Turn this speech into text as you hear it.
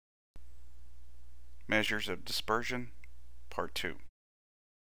Measures of Dispersion, Part 2.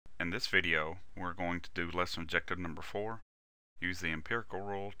 In this video, we're going to do lesson objective number 4, use the empirical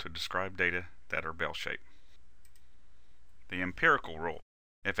rule to describe data that are bell-shaped. The empirical rule.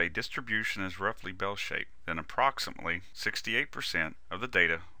 If a distribution is roughly bell-shaped, then approximately 68% of the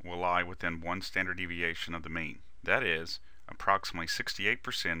data will lie within one standard deviation of the mean. That is, approximately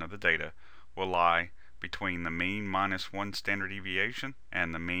 68% of the data will lie between the mean minus one standard deviation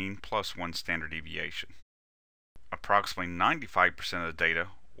and the mean plus one standard deviation. Approximately 95% of the data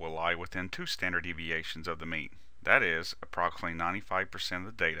will lie within two standard deviations of the mean. That is, approximately 95% of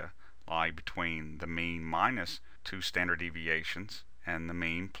the data lie between the mean minus two standard deviations and the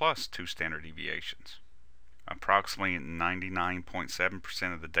mean plus two standard deviations. Approximately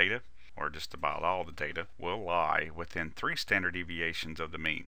 99.7% of the data, or just about all the data, will lie within three standard deviations of the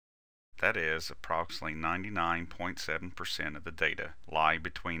mean. That is, approximately 99.7% of the data lie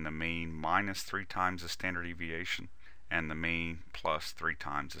between the mean minus 3 times the standard deviation and the mean plus 3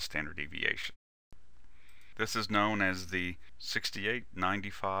 times the standard deviation. This is known as the 68,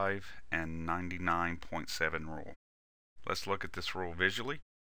 95, and 99.7 rule. Let's look at this rule visually.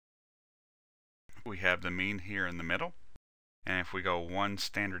 We have the mean here in the middle, and if we go one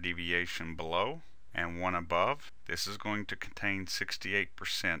standard deviation below and one above, this is going to contain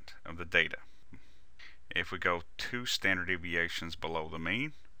 68% of the data. If we go two standard deviations below the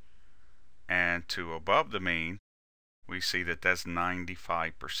mean and two above the mean, we see that that's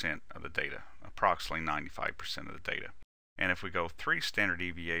 95% of the data, approximately 95% of the data. And if we go three standard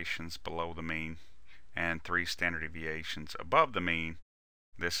deviations below the mean and three standard deviations above the mean,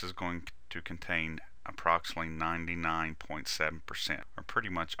 this is going to contain approximately 99.7%, or pretty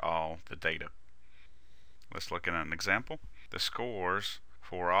much all the data. Let's look at an example. The scores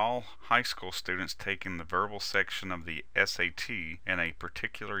for all high school students taking the verbal section of the SAT in a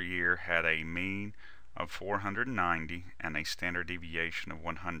particular year had a mean of 490 and a standard deviation of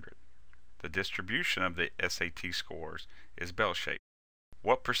 100. The distribution of the SAT scores is bell-shaped.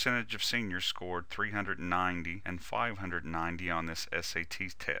 What percentage of seniors scored 390 and 590 on this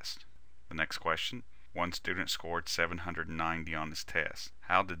SAT test? The next question. One student scored 790 on this test.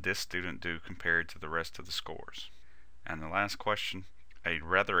 How did this student do compared to the rest of the scores? And the last question. A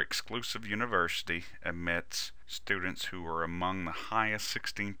rather exclusive university admits students who are among the highest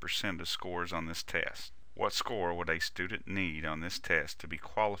 16% of scores on this test. What score would a student need on this test to be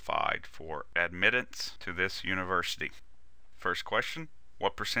qualified for admittance to this university? First question.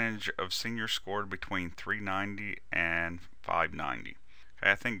 What percentage of seniors scored between 390 and 590?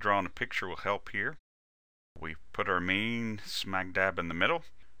 Okay, I think drawing a picture will help here. We put our mean smack dab in the middle.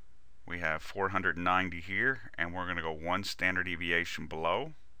 We have 490 here, and we're going to go one standard deviation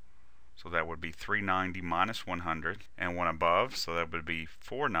below. So that would be 390 minus 100, and one above, so that would be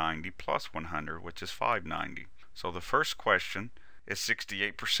 490 plus 100, which is 590. So the first question is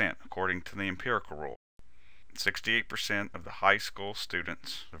 68% according to the empirical rule. 68% of the high school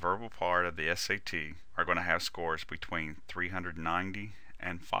students, the verbal part of the SAT, are going to have scores between 390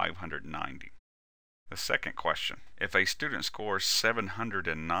 and 590. The second question, if a student scores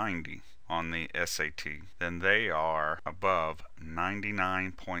 790 on the SAT, then they are above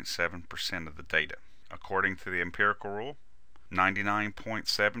 99.7% of the data. According to the empirical rule,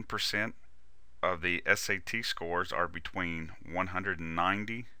 99.7% of the SAT scores are between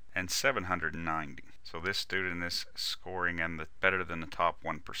 190 and 790. So this student is scoring better than the top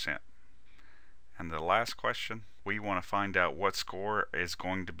 1%. And the last question, we want to find out what score is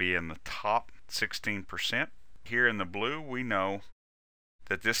going to be in the top 16%. Here in the blue, we know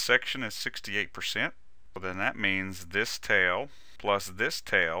that this section is 68%. Well, then that means this tail plus this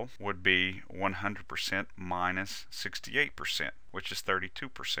tail would be 100% minus 68%, which is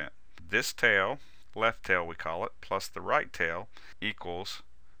 32%. This tail, left tail we call it, plus the right tail equals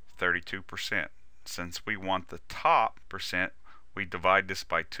 32%. Since we want the top percent, we divide this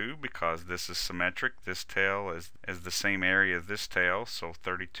by 2 because this is symmetric. This tail is the same area as this tail, so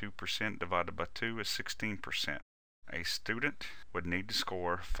 32% divided by 2 is 16%. A student would need to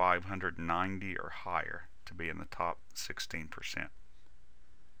score 590 or higher to be in the top 16%.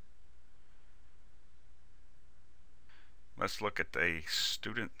 Let's look at a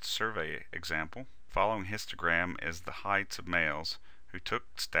student survey example. Following histogram is the heights of males who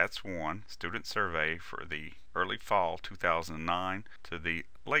took Stats 1 student survey for the early fall 2009 to the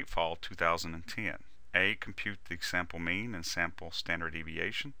late fall 2010. A. Compute the sample mean and sample standard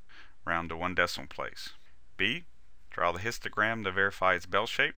deviation, round to one decimal place. B. Draw the histogram to verify its bell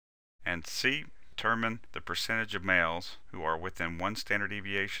shape. And C. Determine the percentage of males who are within one standard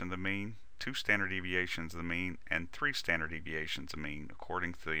deviation of the mean, 2 standard deviations of the mean, and 3 standard deviations of the mean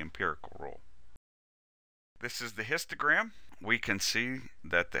according to the empirical rule. This is the histogram. We can see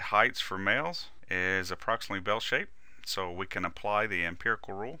that the heights for males is approximately bell-shaped, so we can apply the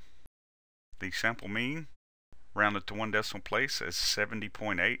empirical rule. The sample mean, rounded to one decimal place, is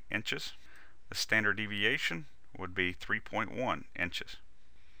 70.8 inches. The standard deviation would be 3.1 inches.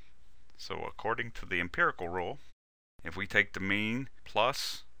 So according to the empirical rule, if we take the mean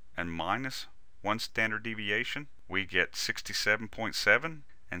plus and minus one standard deviation, we get 67.7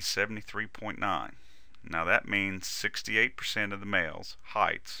 and 73.9. Now that means 68% of the males'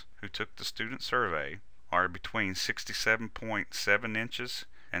 heights who took the student survey are between 67.7 inches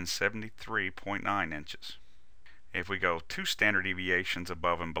and 73.9 inches. If we go 2 standard deviations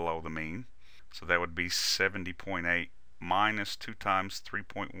above and below the mean, so that would be 70.8 minus 2 times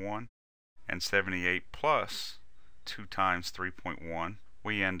 3.1 and 78 plus 2 times 3.1,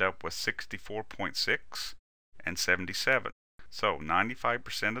 we end up with 64.6 and 77. So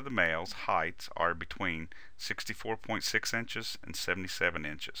 95% of the males' heights are between 64.6 inches and 77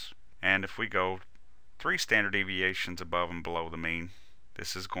 inches. And if we go 3 standard deviations above and below the mean,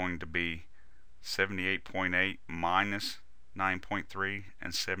 this is going to be 78.8 minus 9.3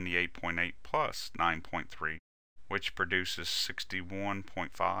 and 78.8 plus 9.3, which produces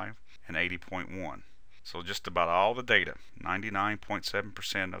 61.5 and 80.1. So just about all the data,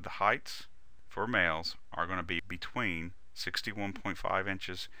 99.7% of the heights for males are going to be between 61.5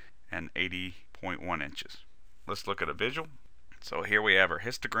 inches and 80.1 inches. Let's look at a visual. So here we have our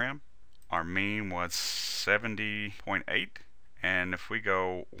histogram. Our mean was 70.8, and if we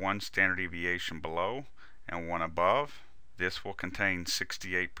go 1 standard deviation below and 1 above, this will contain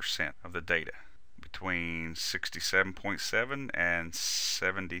 68% of the data. Between 67.7 and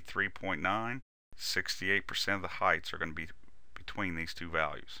 73.9, 68% of the heights are going to be between these two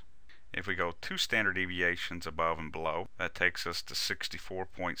values. If we go 2 standard deviations above and below, that takes us to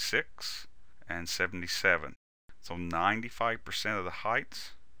 64.6 and 77. So 95% of the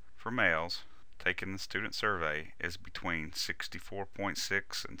heights for males taken the student survey is between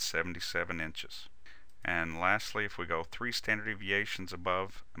 64.6 and 77 inches. And lastly, if we go 3 standard deviations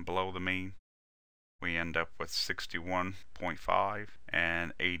above and below the mean, we end up with 61.5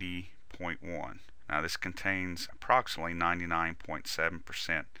 and 80.1. Now this contains approximately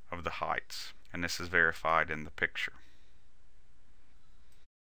 99.7% of the heights, and this is verified in the picture.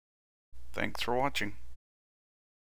 Thanks for watching.